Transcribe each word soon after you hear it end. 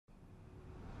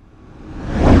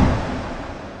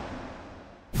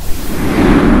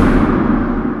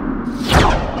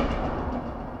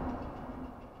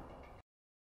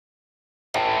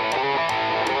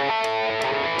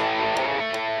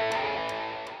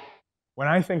When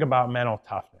I think about mental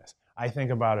toughness, I think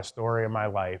about a story of my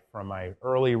life from my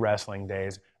early wrestling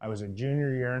days. I was a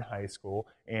junior year in high school,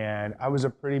 and I was a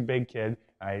pretty big kid.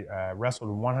 I wrestled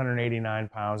 189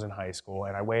 pounds in high school,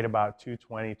 and I weighed about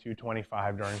 220,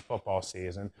 225 during football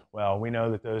season. Well, we know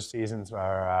that those seasons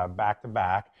are back to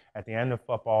back. At the end of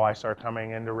football, I start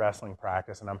coming into wrestling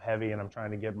practice, and I'm heavy, and I'm trying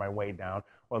to get my weight down.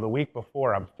 Well, the week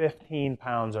before, I'm 15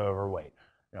 pounds overweight.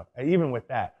 Even with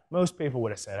that, most people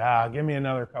would have said, give me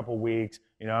another couple weeks.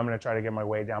 I'm going to try to get my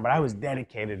weight down. But I was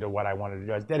dedicated to what I wanted to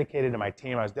do. I was dedicated to my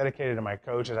team. I was dedicated to my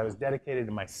coaches. I was dedicated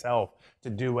to myself to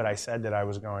do what I said that I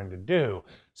was going to do.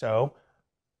 So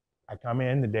I come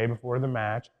in the day before the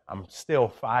match. I'm still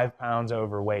 5 pounds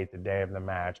overweight the day of the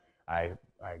match. I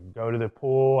go to the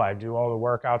pool. I do all the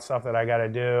workout stuff that I got to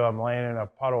do. I'm laying in a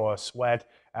puddle of sweat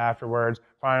afterwards.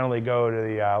 Finally go to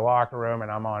the locker room, and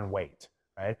I'm on weight,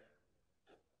 right?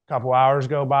 Couple hours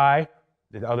go by,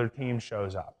 the other team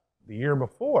shows up. The year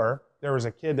before, there was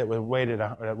a kid that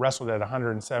wrestled at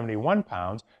 171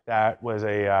 pounds that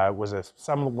was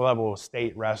some level of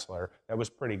state wrestler that was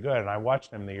pretty good, and I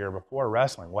watched him the year before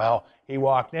wrestling. Well, he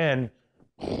walked in,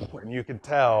 and you could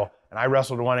tell, and I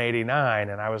wrestled 189,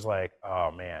 and I was like,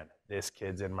 oh man, this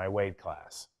kid's in my weight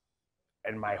class.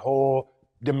 And my whole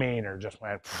demeanor just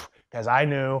went, because I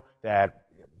knew that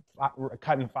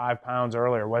cutting 5 pounds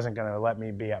earlier wasn't going to let me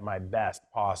be at my best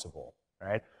possible,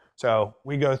 right? So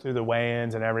we go through the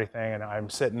weigh-ins and everything, and I'm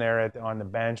sitting there on the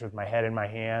bench with my head in my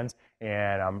hands,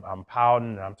 and I'm pouting,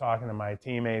 and I'm talking to my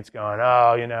teammates going,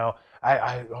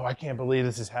 I can't believe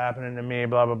this is happening to me,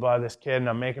 blah, blah, blah, this kid, and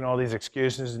I'm making all these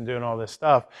excuses and doing all this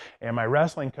stuff. And my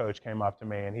wrestling coach came up to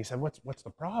me, and he said, what's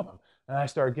the problem? And I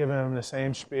start giving him the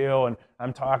same spiel, and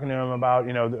I'm talking to him about,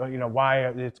 why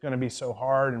it's going to be so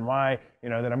hard and why,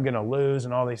 that I'm going to lose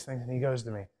and all these things. And he goes to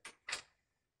me,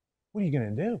 what are you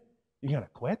going to do? You going to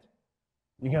quit?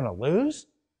 You going to lose?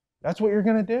 That's what you're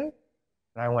going to do?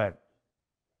 And I went,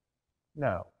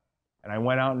 no. And I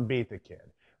went out and beat the kid.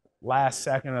 Last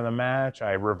second of the match,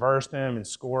 I reversed him and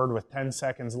scored with 10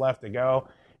 seconds left to go.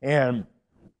 And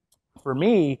for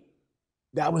me,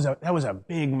 that was a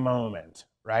big moment,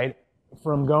 right?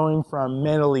 From going from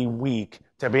mentally weak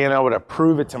to being able to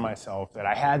prove it to myself that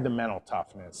I had the mental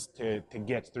toughness to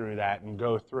get through that and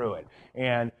go through it.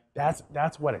 And that's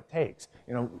what it takes.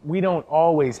 We don't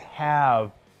always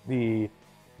have the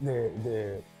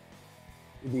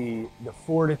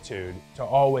fortitude to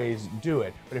always do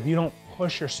it. But if you don't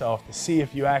push yourself to see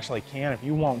if you actually can, if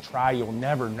you won't try, you'll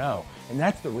never know. And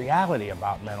that's the reality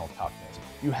about mental toughness.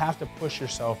 You have to push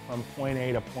yourself from point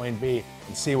A to point B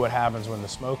and see what happens when the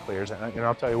smoke clears. And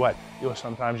I'll tell you what,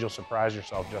 sometimes you'll surprise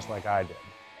yourself just like I did.